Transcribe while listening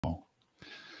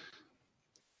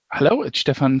Hello, it's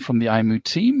Stefan from the iMoot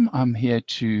team. I'm here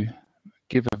to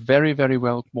give a very, very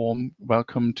warm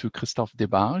welcome to Christophe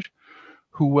Debarge,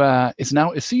 who is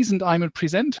now a seasoned iMoot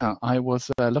presenter. I was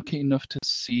lucky enough to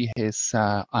see his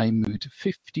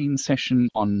iMoot16 session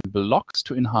on blocks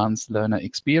to enhance learner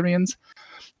experience.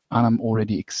 And I'm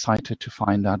already excited to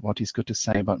find out what he's got to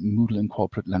say about Moodle and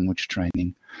corporate language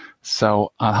training.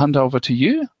 So I'll hand over to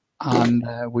you and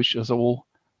wish us all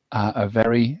a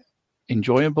very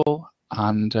enjoyable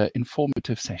and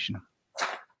informative session.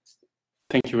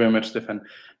 Thank you very much, Stefan.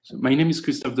 So my name is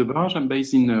Christophe Debarge. I'm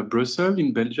based in Brussels,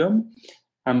 in Belgium.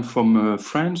 I'm from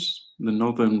France, the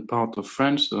northern part of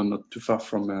France, so not too far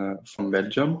from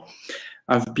Belgium.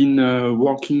 I've been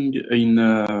working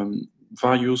in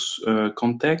various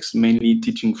contexts, mainly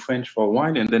teaching French for a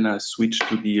while, and then I switched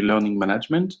to the learning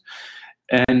management.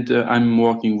 And I'm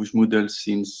working with Moodle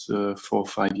since 4 or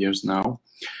 5 years now,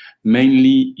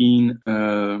 mainly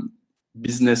in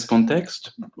business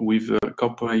context with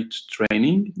corporate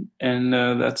training, and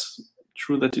that's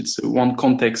true that it's one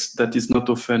context that is not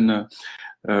often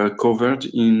covered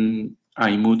in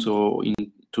iMoot or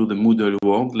into the Moodle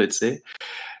world, let's say.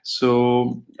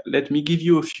 So let me give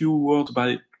you a few words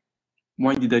about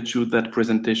why did I choose that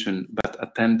presentation about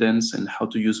attendance and how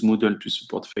to use Moodle to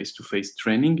support face-to-face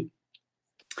training.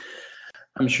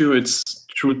 I'm sure it's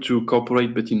true to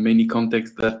corporate, but in many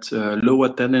contexts that low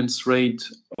attendance rate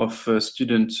of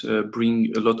students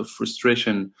bring a lot of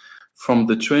frustration from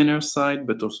the trainer side,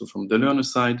 but also from the learner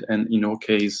side, and in our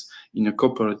case, in a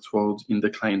corporate world, in the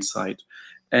client side.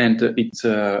 And it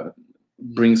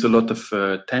brings a lot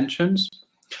of tensions.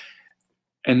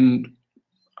 And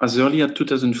as early as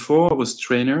 2004, I was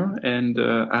trainer, and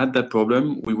I had that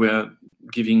problem. We were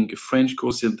giving French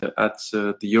courses at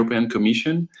the European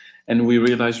Commission, and we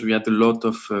realized we had a lot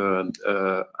of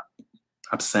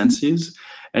absences,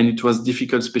 and it was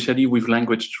difficult, especially with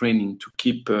language training, to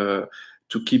keep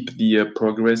the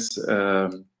progress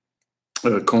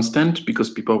constant, because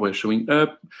people were showing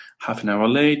up half an hour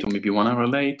late, or maybe 1 hour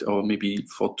late, or maybe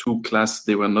for 2 classes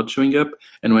they were not showing up,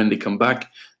 and when they come back,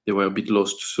 they were a bit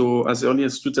lost. So as early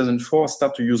as 2004, I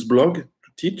started to use blog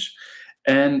to teach,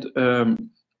 and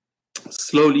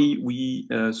slowly we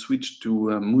switched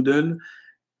to Moodle.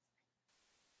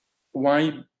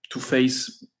 Why? To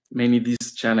face mainly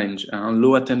this challenge,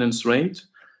 low attendance rate,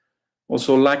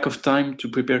 also lack of time to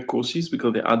prepare courses,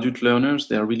 because the adult learners,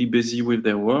 they are really busy with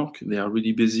their work, they are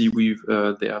really busy with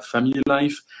their family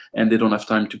life, and they don't have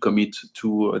time to commit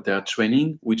to their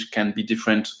training, which can be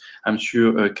different. I'm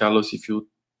sure, Carlos, if you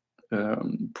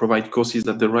provide courses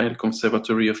at the Royal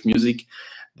Conservatory of Music,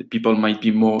 the people might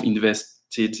be more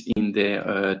invested in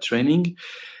their training.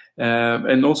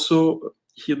 And also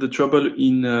here the trouble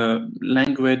in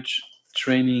language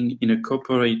training in a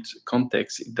corporate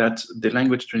context, that the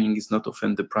language training is not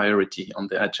often the priority on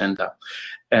the agenda.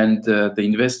 And the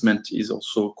investment is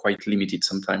also quite limited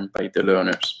sometimes by the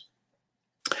learners.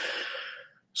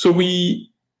 So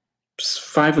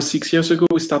 5 or 6 years ago,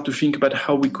 we started to think about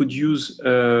how we could use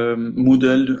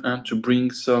Moodle to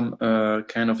bring some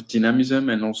kind of dynamism,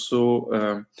 and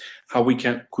also how we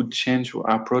could change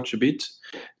our approach a bit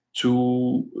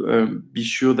to be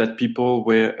sure that people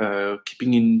were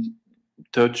keeping in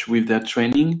touch with their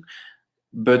training,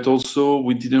 but also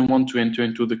we didn't want to enter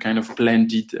into the kind of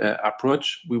blended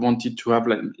approach. We wanted to have,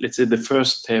 let's say, the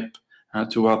first step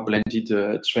toward blended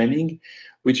training,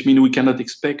 which means we cannot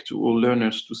expect all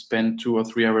learners to spend 2 or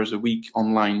 3 hours a week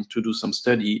online to do some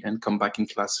study and come back in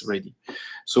class ready.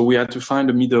 So we had to find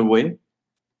a middle way.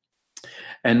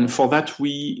 And for that,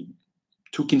 we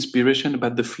took inspiration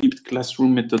about the flipped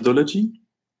classroom methodology.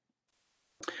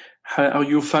 Are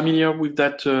you familiar with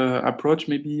that approach?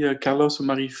 Maybe Carlos or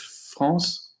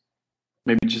Marie-France?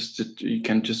 Maybe just you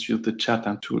can just use the chat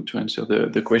to answer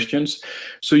the questions.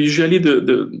 So usually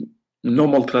the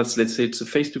normal class, let's say it's a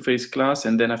face-to-face class,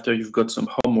 and then after you've got some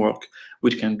homework,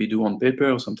 which can be done on paper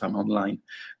or sometime online.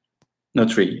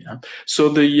 Not really. Huh? So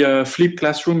the flipped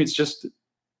classroom is just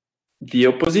the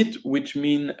opposite, which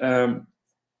means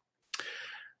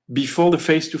before the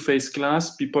face-to-face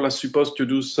class, people are supposed to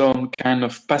do some kind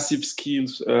of passive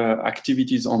skills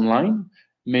activities online,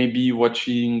 maybe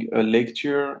watching a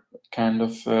lecture, kind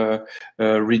of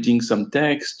reading some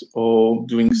text, or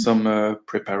doing some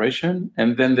preparation,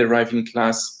 and then they arrive in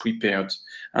class prepared.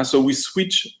 And so we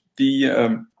switch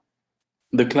the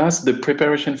class. The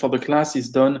preparation for the class is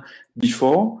done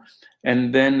before,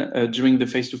 and then during the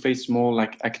face-to-face, more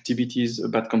like activities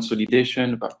about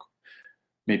consolidation, about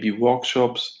maybe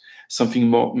workshops, something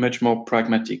much more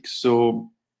pragmatic.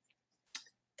 So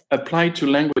applied to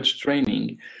language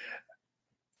training,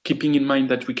 keeping in mind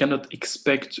that we cannot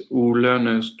expect our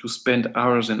learners to spend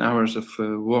hours and hours of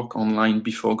work online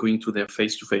before going to their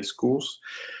face-to-face course.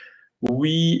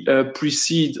 We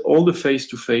precede all the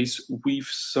face-to-face with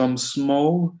some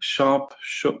small, sharp,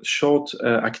 short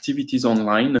activities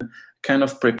online, kind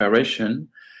of preparation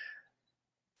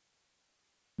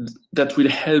that will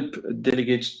help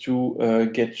delegates to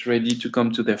get ready to come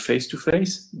to their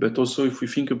face-to-face. But also if we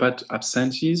think about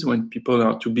absences, when people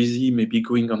are too busy, maybe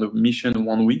going on a mission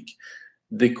 1 week,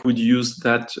 they could use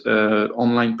that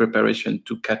online preparation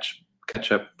to catch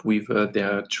up with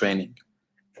their training.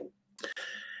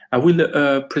 I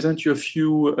will present you a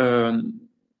few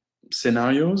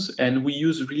scenarios, and we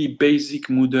use really basic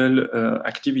Moodle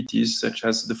activities such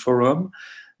as the forum,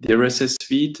 the RSS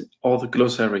feed, or the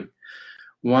glossary.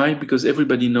 Why? Because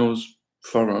everybody knows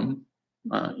forum.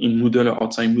 In Moodle or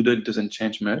outside Moodle, it doesn't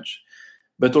change much.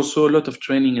 But also a lot of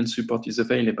training and support is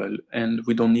available, and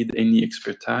we don't need any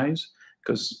expertise,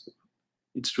 because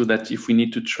it's true that if we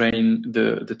need to train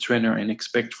the trainer and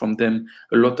expect from them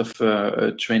a lot of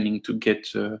training to get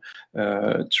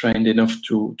trained enough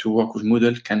to work with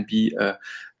Moodle can be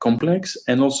complex,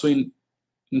 and also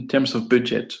in terms of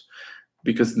budget,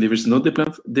 because there is no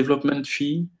development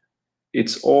fee.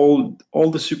 It's all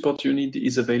the support you need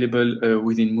is available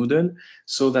within Moodle,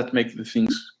 so that makes the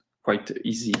things quite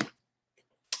easy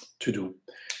to do.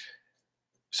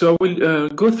 So I will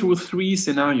go through 3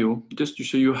 scenarios just to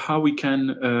show you how we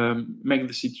can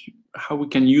how we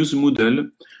can use Moodle.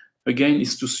 Again,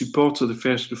 is to support the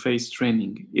face-to-face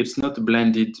training. It's not a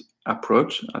blended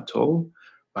approach at all.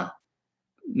 Well,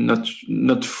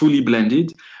 not fully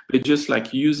blended, but just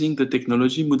like using the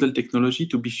technology, Moodle technology,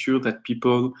 to be sure that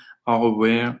people are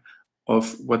aware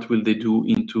of what will they do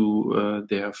into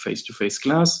their face-to-face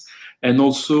class, and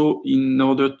also in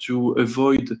order to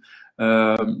avoid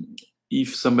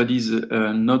if somebody is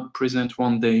not present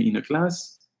one day in a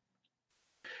class,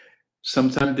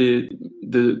 sometimes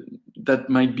that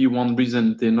might be one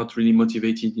reason they're not really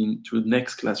motivated into the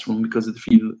next classroom, because they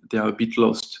feel they are a bit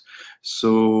lost.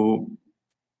 So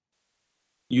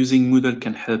using Moodle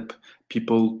can help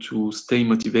people to stay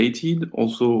motivated,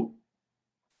 also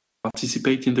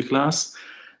participate in the class,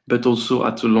 but also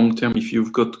at the long term, if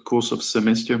you've got course of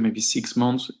semester, maybe 6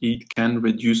 months, it can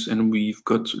reduce, and we've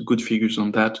got good figures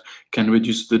on that, can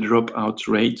reduce the dropout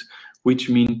rate, which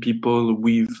means people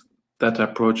with that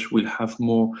approach will have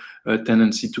more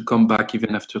tendency to come back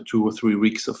even after 2 or 3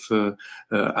 weeks of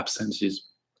absences.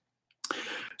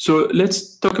 So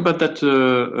let's talk about that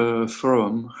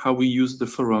forum, how we use the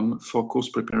forum for course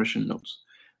preparation notes.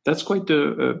 That's quite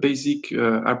a basic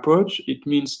approach. It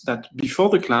means that before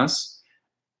the class,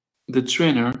 the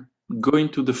trainer go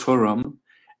into the forum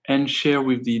and share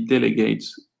with the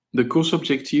delegates the course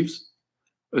objectives,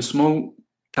 a small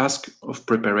task of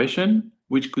preparation,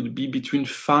 which could be between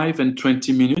 5 and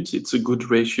 20 minutes. It's a good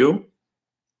ratio.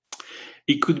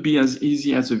 It could be as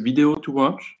easy as a video to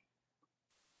watch,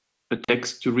 a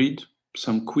text to read,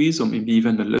 some quiz, or maybe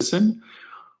even a lesson.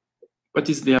 What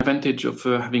is the advantage of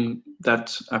having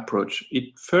that approach?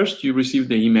 First, you receive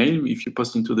the email. If you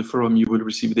post into the forum, you will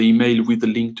receive the email with the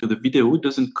link to the video. It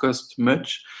doesn't cost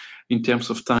much in terms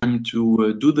of time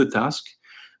to do the task,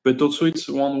 but also it's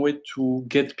one way to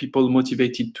get people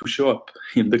motivated to show up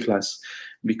in the class,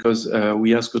 because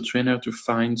we ask a trainer to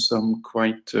find some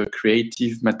quite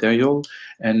creative material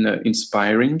and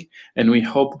inspiring. And we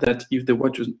hope that if they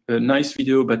watch a nice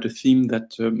video about a theme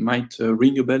that might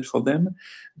ring a bell for them,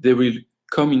 they will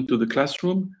come into the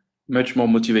classroom much more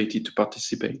motivated to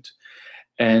participate.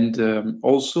 And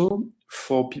also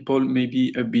for people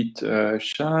maybe a bit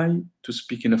shy to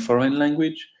speak in a foreign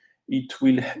language, it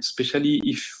will, especially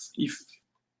if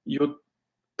you're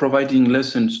providing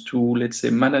lessons to, let's say,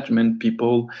 management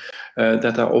people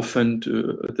that are often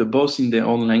the boss in their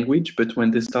own language, but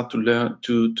when they start to learn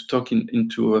to talk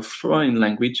into a foreign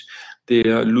language, they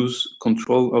lose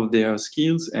control of their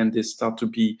skills, and they start to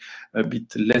be a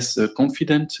bit less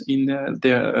confident in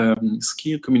their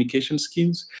communication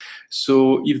skills.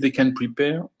 So if they can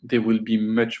prepare, they will be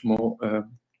much more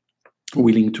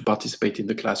willing to participate in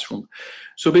the classroom.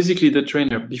 So basically the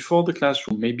trainer, before the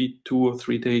classroom, maybe 2 or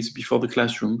 3 days before the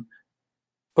classroom,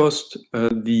 post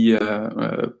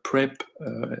the prep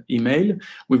email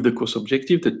with the course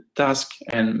objective, the task,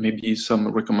 and maybe some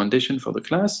recommendation for the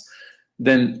class.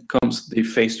 Then comes the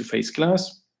face-to-face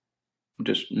class,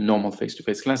 just normal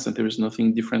face-to-face class, and there is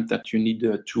nothing different that you need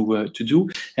to do.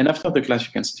 And after the class,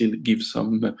 you can still give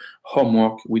some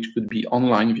homework, which could be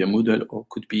online via Moodle, or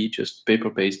could be just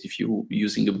paper-based if you're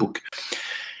using a book.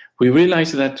 We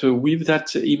realized that with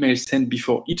that email sent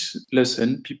before each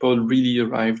lesson, people really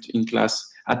arrived in class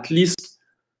at least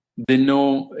they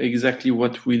know exactly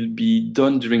what will be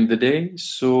done during the day,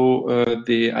 so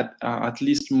they are at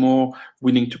least more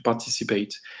willing to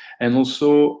participate. And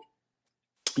also,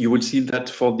 you will see that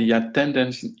for the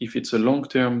attendance, if it's a long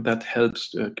term, that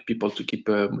helps people to keep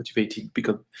motivated,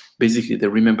 because basically they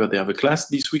remember they have a class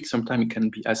this week. Sometimes it can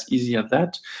be as easy as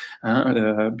that,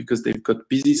 because they've got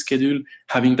busy schedule.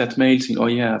 Having that mail saying, "Oh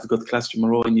yeah, I've got class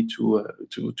tomorrow. I need to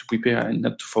prepare and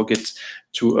not to forget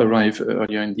to arrive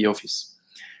earlier in the office."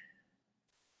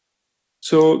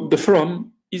 So the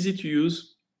forum, easy to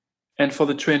use, and for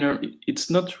the trainer, it's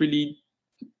not really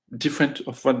different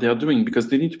of what they are doing, because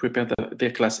they need to prepare their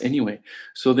class anyway.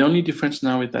 So the only difference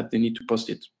now is that they need to post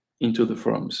it into the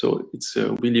forum. So it's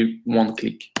really one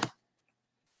click.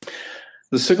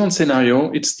 The second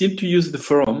scenario, it's still to use the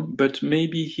forum, but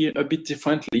maybe here a bit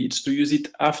differently. It's to use it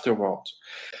afterward.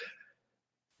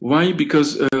 Why?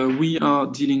 Because we are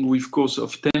dealing with course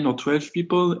of 10 or 12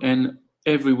 people, and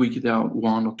every week there are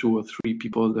 1 or 2 or 3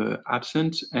 people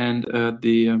absent, and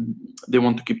they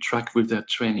want to keep track with their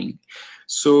training.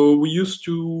 So we used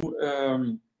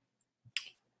to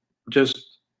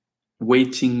just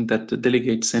waiting that the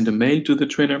delegate send a mail to the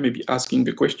trainer, maybe asking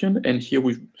a question. And here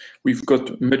we've got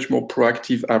a much more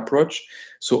proactive approach.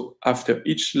 So after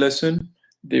each lesson,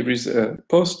 there is a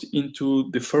post into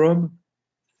the forum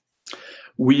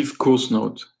with course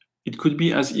note. It could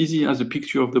be as easy as a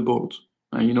picture of the board.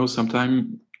 You know,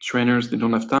 sometimes trainers, they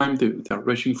don't have time, they're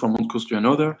rushing from one course to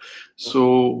another.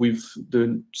 So with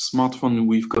the smartphone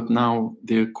we've got now,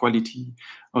 the quality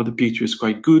of the picture is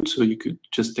quite good. So you could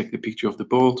just take the picture of the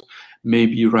board,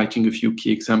 maybe writing a few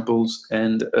key examples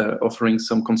and offering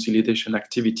some consolidation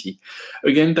activity.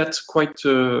 Again, that's quite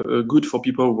good for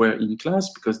people who are in class,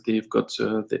 because they've got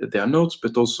their notes,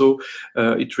 but also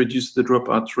it reduces the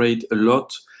dropout rate a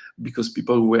lot, because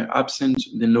people who were absent,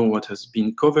 they know what has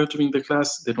been covered during the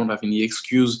class. They don't have any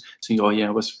excuse saying, "Oh yeah,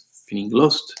 I was feeling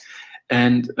lost."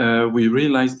 And we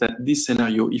realized that this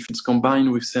scenario, if it's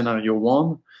combined with scenario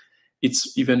 1,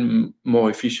 it's even more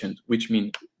efficient, which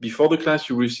means before the class,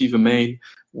 you receive a mail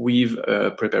with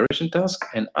a preparation task,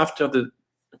 and after the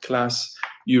class,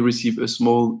 you receive a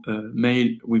small mail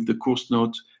with the course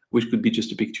note, which could be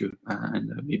just a picture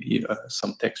and maybe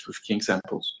some text with key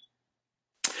examples.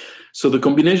 So the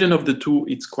combination of the two,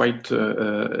 it's quite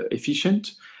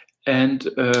efficient, and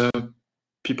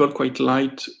people quite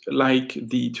like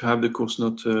to have the course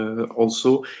note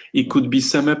also. It could be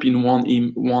summed up in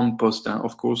one post.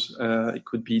 Of course, it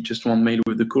could be just one mail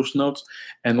with the course notes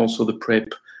and also the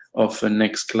prep of a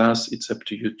next class. It's up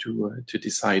to you to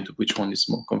decide which one is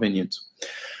more convenient.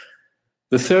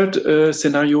 The third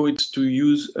scenario is to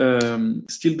use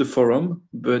still the forum,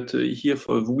 but here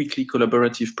for a weekly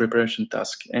collaborative preparation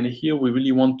task. And here we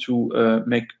really want to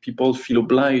make people feel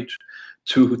obliged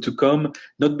to come,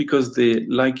 not because they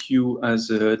like you as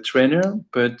a trainer,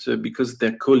 but because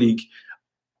their colleague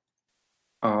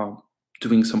are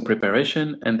doing some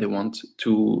preparation and they want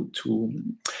to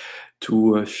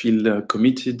feel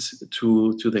committed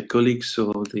to their colleagues,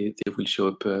 so they will show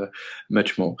up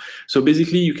much more. So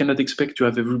basically, you cannot expect to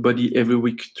have everybody every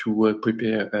week to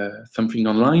prepare something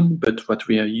online, but what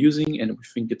we are using, and we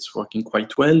think it's working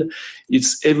quite well,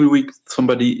 it's every week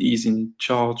somebody is in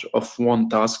charge of one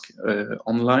task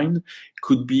online. It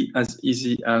could be as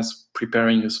easy as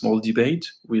preparing a small debate.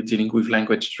 We're dealing with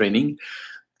language training.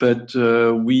 But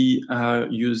we are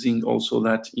using also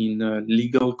that in a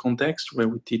legal context where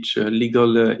we teach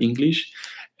legal English.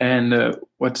 And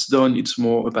what's done, it's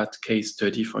more about case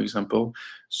study, for example.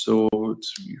 So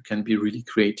you can be really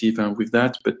creative with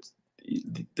that. But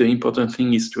the important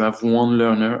thing is to have one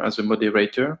learner as a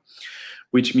moderator,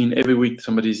 which means every week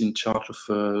somebody is in charge of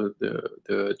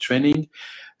the training.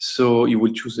 So you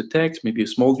will choose a text, maybe a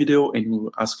small video, and you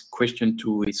will ask a question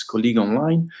to his colleague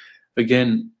online.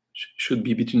 Again, should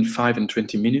be between 5 and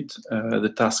 20 minutes,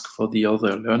 the task for the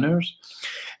other learners.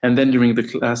 And then during the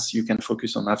class, you can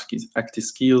focus on active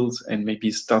skills and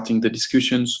maybe starting the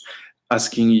discussions,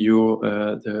 asking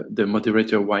the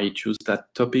moderator why he chose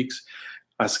that topics,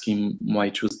 asking why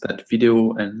he chose that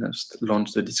video, and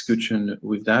launch the discussion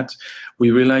with that.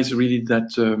 We realize really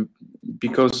that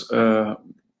because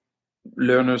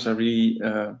learners are really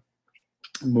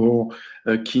more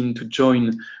keen to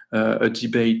join a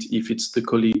debate if it's the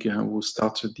colleague who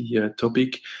started the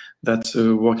topic. That's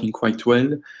working quite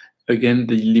well. Again,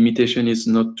 the limitation is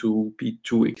not to be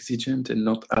too exigent and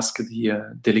not ask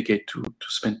the delegate to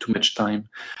spend too much time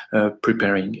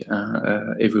preparing.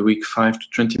 Every week, 5 to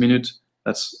 20 minutes,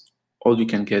 that's all you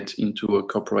can get into a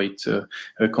corporate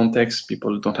context.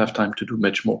 People don't have time to do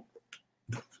much more.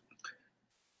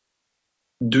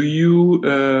 Do you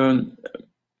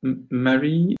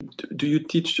Mary, do you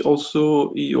teach also,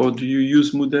 or do you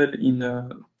use Moodle in a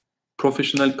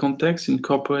professional context, in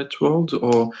corporate world,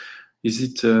 or is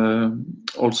it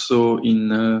also in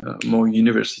more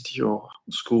university or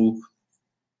school?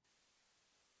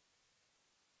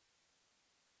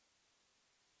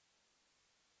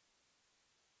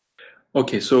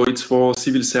 Okay, so it's for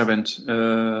civil servant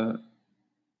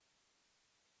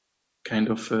kind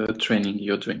of training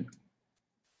you're doing.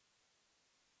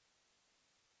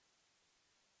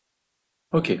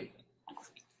 Okay.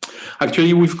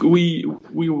 Actually, we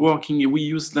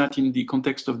use that in the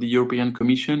context of the European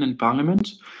Commission and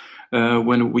Parliament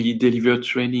when we deliver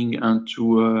training and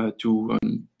to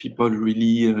people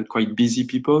really quite busy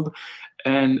people,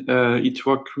 and it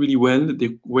worked really well.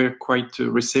 They were quite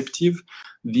receptive.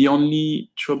 The only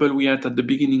trouble we had at the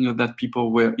beginning of that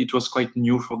people were it was quite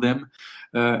new for them,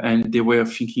 and they were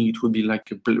thinking it would be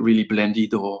like a really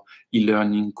blended or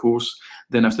e-learning course.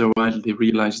 Then after a while, they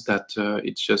realized that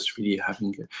it's just really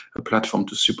having a platform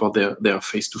to support their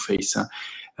face-to-face.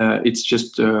 It's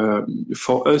just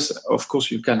for us, of course,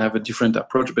 you can have a different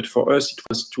approach, but for us, it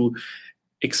was to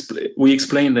we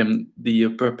explained them the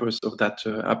purpose of that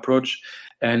approach,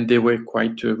 and they were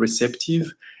quite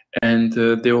receptive. And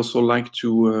they also like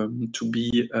to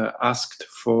be asked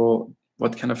for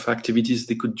what kind of activities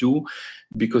they could do,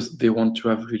 because they want to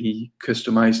have really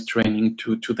customized training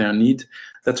to their need.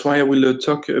 That's why I will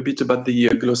talk a bit about the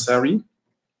glossary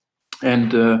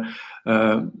and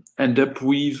end up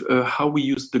with how we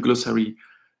use the glossary.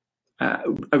 I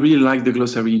really like the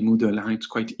glossary in Moodle. It's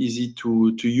quite easy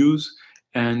to use.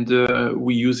 And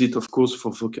we use it, of course,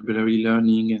 for vocabulary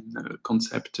learning and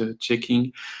concept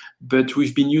checking. But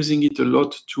we've been using it a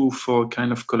lot, too, for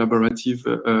kind of collaborative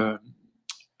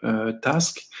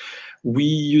task. We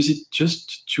use it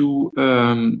just to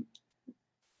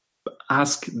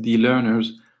ask the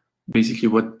learners basically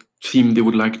what theme they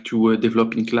would like to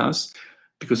develop in class.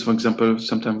 Because, for example,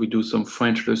 sometimes we do some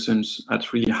French lessons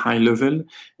at really high level,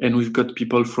 and we've got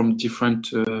people from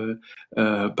different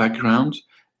backgrounds,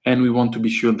 and we want to be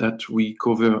sure that we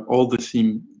cover all the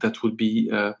theme that would be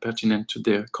pertinent to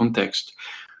their context.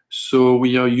 So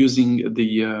we are using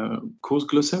the course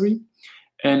glossary,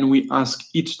 and we ask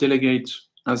each delegate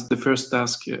as the first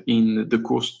task in the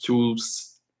course to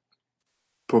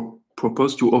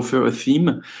propose to offer a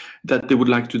theme that they would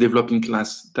like to develop in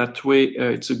class. That way,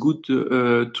 it's a good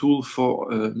tool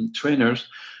for trainers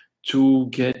to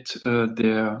get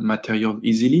their material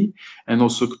easily and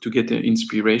also to get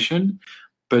inspiration.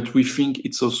 But we think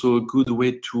it's also a good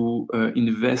way to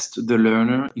invest the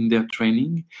learner in their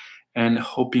training, and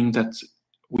hoping that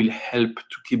will help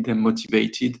to keep them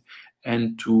motivated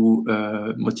and to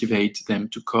motivate them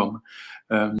to come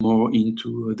more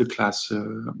into the class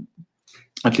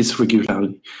at least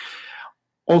regularly.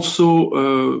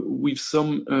 Also, with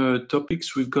some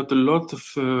topics, we've got a lot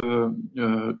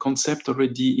of concept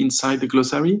already inside the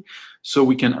glossary. So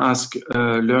we can ask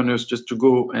learners just to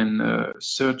go and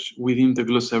search within the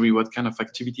glossary what kind of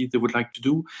activity they would like to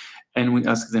do. And we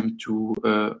ask them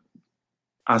to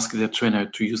ask their trainer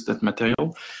to use that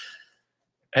material.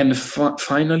 And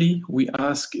finally, we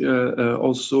ask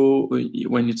also,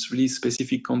 when it's really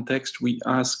specific context, we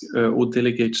ask our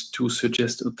delegates to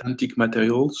suggest authentic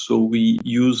material. So we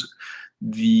use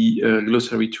the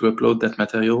glossary to upload that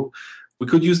material. We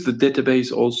could use the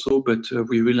database also, but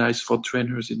we realize for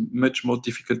trainers it's much more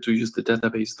difficult to use the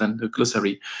database than the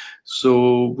glossary.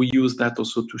 So we use that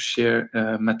also to share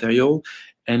material.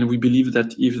 And we believe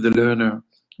that if the learner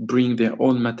bring their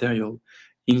own material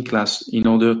in class in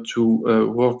order to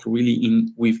work really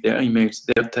with their emails,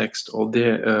 their text, or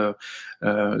their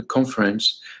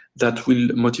conference, that will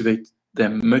motivate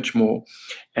them much more.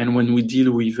 And when we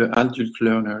deal with adult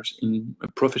learners in a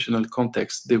professional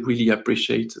context, they really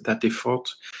appreciate that effort.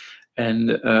 And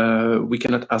we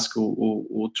cannot ask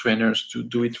our trainers to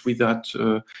do it without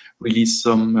really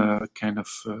some kind of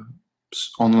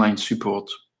online support.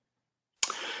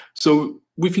 So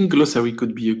we think glossary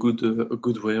could be a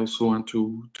good way also and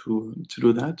to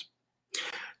do that.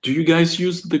 Do you guys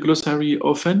use the glossary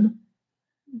often?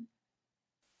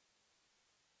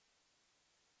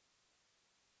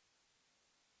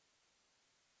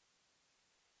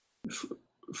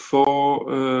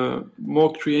 For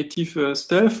more creative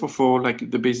stuff, or for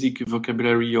like the basic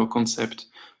vocabulary or concept?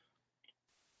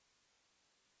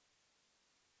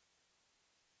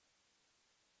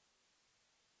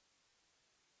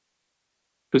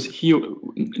 Because here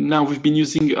now we've been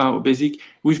using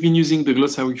the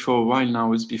glossary for a while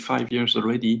now. It's been 5 years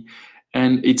already,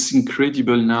 And it's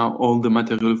incredible now, all the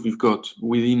material we've got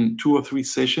within 2 or 3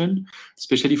 sessions,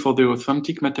 especially for the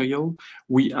authentic material.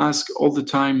 We ask all the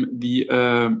time the,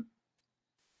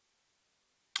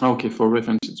 okay, for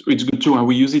reference, it's good too, and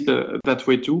we use it that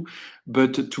way too.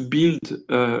 But to build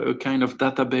a kind of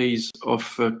database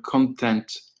of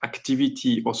content,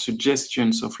 activity, or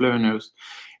suggestions of learners,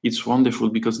 it's wonderful,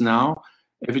 because now,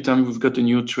 every time we've got a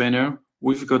new trainer,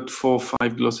 we've got 4 or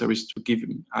 5 glossaries to give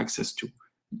them access to.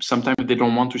 Sometimes they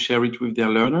don't want to share it with their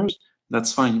learners,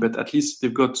 that's fine, but at least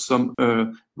they've got some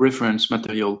reference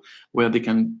material where they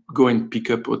can go and pick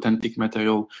up authentic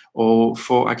material. Or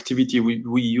for activity,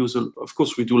 we use, of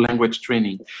course, we do language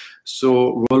training.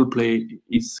 So role play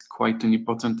is quite an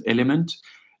important element.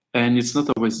 And it's not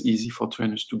always easy for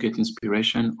trainers to get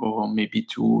inspiration or maybe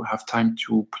to have time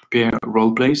to prepare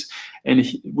role plays. And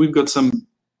we've got some...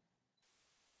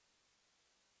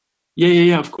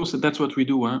 Yeah, of course, that's what we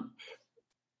do. Huh?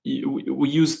 We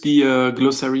use the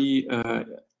glossary,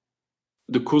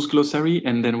 the course glossary,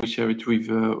 and then we share it with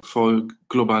for a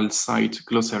global site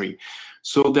glossary.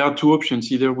 So there are 2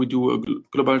 options. Either we do a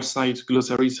global site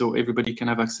glossary, so everybody can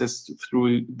have access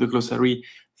through the glossary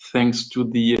thanks to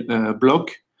the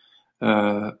block.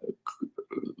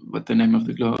 What's the name of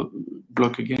the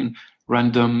block again?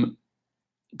 Random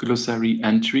glossary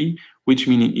entry, which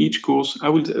means in each course, I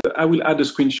will add a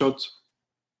screenshot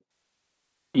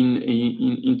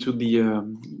into the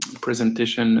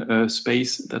presentation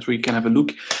space that we can have a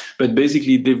look. But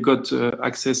basically, they've got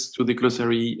access to the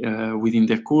glossary within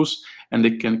their course, and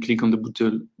they can click on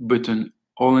the button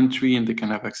all entry, and they can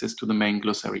have access to the main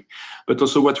glossary. But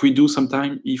also what we do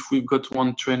sometimes, if we've got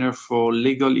one trainer for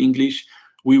legal English,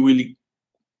 we will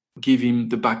give him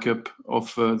the backup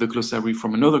of the glossary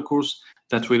from another course.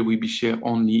 That way will be shared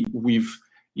only with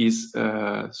his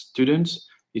students.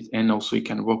 And also he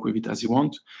can work with it as he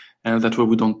wants. And that way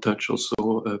we don't touch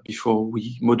also before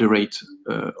we moderate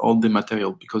all the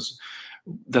material, because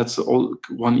that's all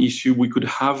one issue we could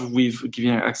have with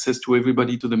giving access to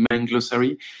everybody to the main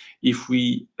glossary. If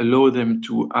we allow them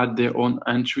to add their own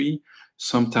entry,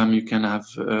 sometimes you can have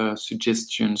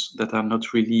suggestions that are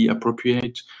not really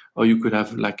appropriate, or you could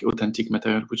have like authentic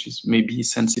material which is maybe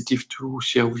sensitive to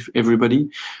share with everybody.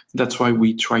 That's why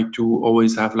we try to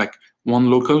always have like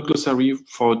one local glossary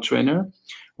for a trainer.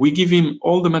 We give him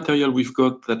all the material we've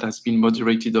got that has been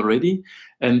moderated already,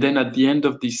 and then at the end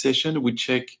of this session we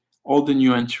check all the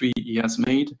new entry he has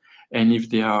made, and if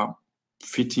they are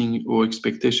fitting our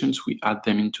expectations, we add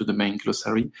them into the main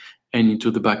glossary and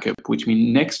into the backup, which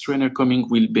means next trainer coming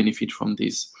will benefit from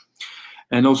this.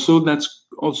 And also that's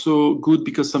also good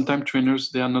because sometimes trainers,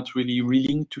 they are not really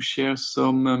willing to share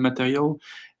some material,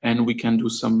 and we can do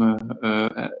some,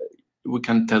 we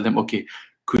can tell them, okay,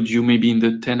 could you maybe in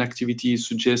the 10 activities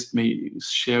suggest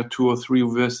share 2 or 3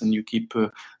 of us, and you keep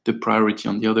the priority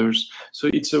on the others. So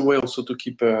it's a way also to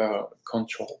keep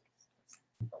control.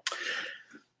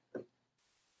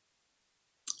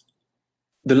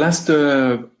 The last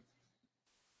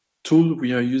tool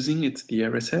we are using, it's the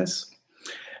RSS.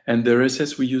 And the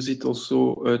RSS, we use it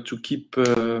also to keep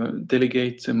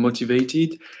delegates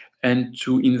motivated and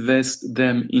to invest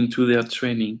them into their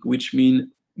training, which means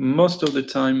most of the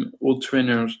time, all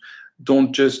trainers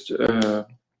don't just, how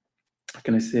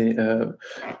can I say,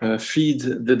 feed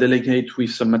the delegate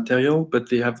with some material, but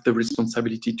they have the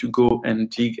responsibility to go and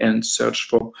dig and search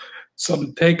for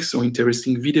some text or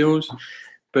interesting videos.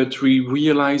 But we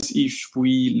realize if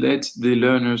we let the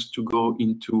learners to go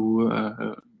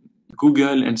into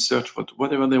Google and search for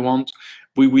whatever they want,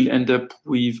 we will end up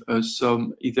with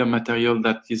some either material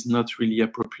that is not really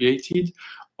appropriated,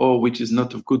 or which is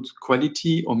not of good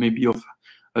quality, or maybe of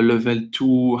a level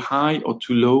too high or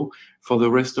too low for the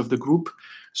rest of the group.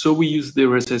 So we use the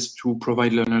RSS to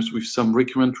provide learners with some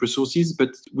recurrent resources,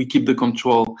 but we keep the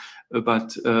control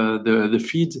about the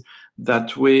feed.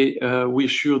 That way, we're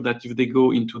sure that if they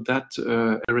go into that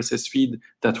RSS feed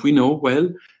that we know well,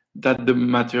 that the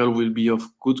material will be of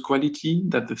good quality,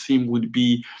 that the theme would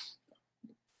be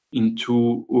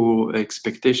into our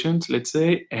expectations, let's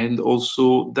say, and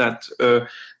also that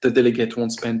the delegate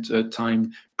won't spend time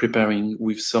preparing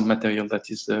with some material that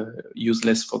is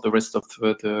useless for the rest of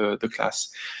the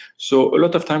class. So a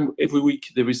lot of time, every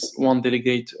week, there is one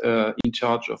delegate in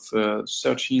charge of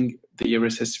searching the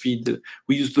RSS feed.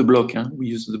 We use the block, we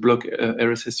use the block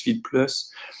RSS feed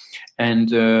plus,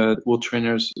 and our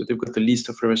trainers, they've got a list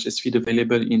of RSS feed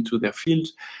available into their field,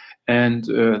 and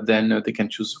then they can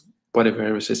choose whatever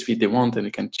RSS feed they want, and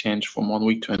they can change from one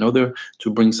week to another to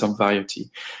bring some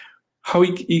variety. How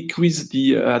we increase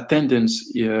the attendance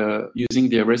using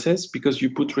the RSS? Because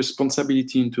you put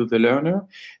responsibility into the learner,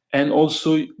 And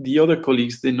also the other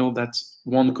colleagues, they know that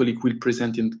one colleague will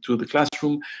present into the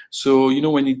classroom. So, you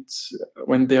know,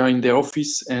 when they are in their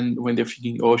office and when they're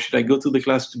thinking, oh, should I go to the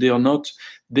class today or not?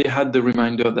 They had the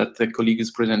reminder that the colleague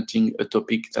is presenting a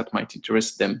topic that might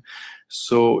interest them.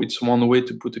 So it's one way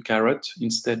to put a carrot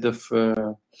instead of,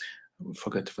 I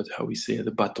forgot how we say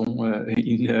the bâton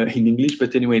in English,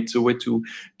 but anyway, it's a way to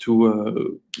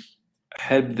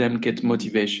help them get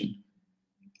motivation.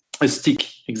 A stick,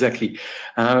 exactly,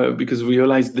 because we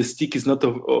realize the stick is not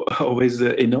always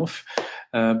enough,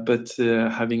 but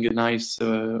having a nice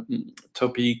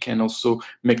topic and also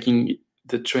making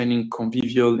the training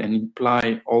convivial and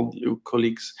imply all your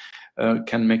colleagues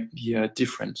can make the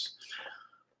difference.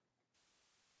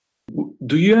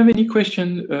 Do you have any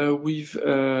question with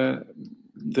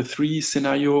the three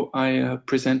scenario I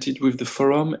presented with the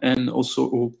forum and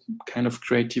also a kind of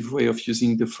creative way of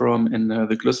using the forum and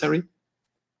the glossary?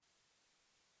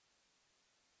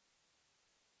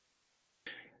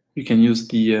 You can use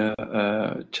the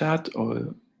chat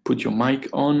or put your mic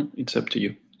on. It's up to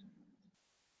you.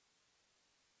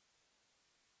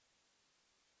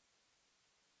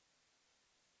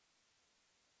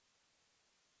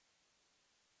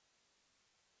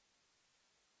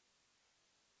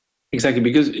 Exactly,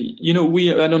 because, you know,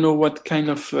 I don't know what kind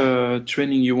of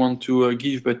training you want to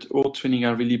give, but all training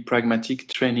are really pragmatic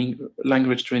training,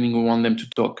 language training. We want them to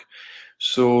talk.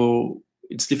 So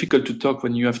it's difficult to talk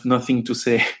when you have nothing to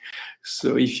say.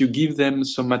 So if you give them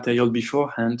some material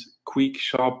beforehand, quick,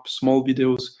 sharp, small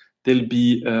videos, they'll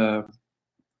be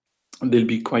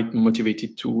quite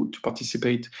motivated to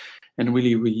participate. And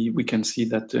really, we can see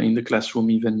that in the classroom,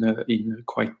 even in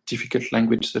quite difficult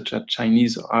language such as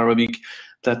Chinese or Arabic,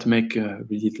 that make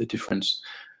really the difference.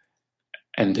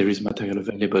 And there is material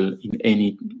available in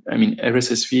any, I mean,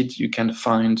 RSS feed, you can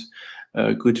find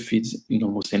good feeds in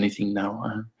almost anything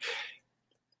now.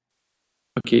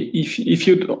 Okay, if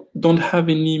you don't have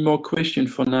any more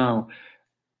questions for now,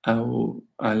 I'll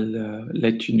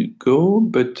let you go,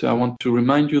 but I want to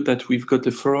remind you that we've got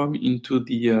a forum into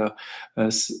the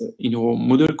in our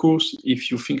Moodle course. If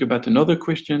you think about another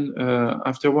question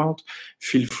afterward,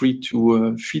 feel free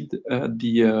to feed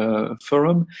the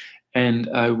forum, and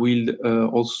I will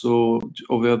also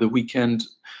over the weekend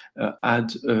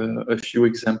add a few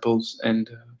examples and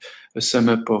a sum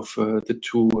up of the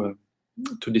two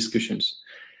discussions.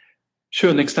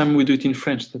 Sure, next time we do it in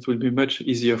French. That will be much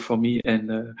easier for me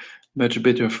and much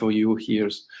better for you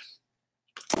ears.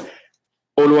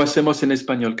 O lo hacemos en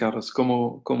español, Carlos,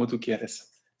 como tú quieres.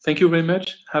 Thank you very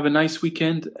much. Have a nice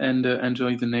weekend and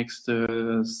enjoy the next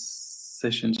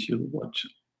sessions you'll watch.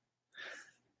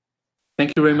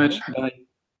 Thank you very much. Bye.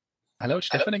 Hello,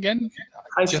 Stefan again.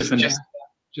 Hi, Stefan.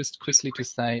 Just quickly to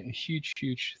say a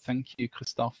huge thank you,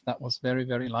 Christophe. That was very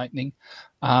enlightening.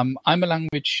 I'm a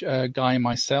language guy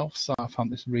myself, so I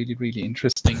found this really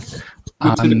interesting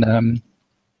and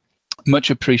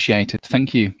much appreciated.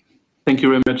 Thank you. Thank you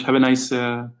very much. Have a nice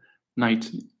night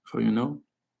for you now.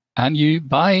 And you.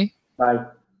 Bye. Bye.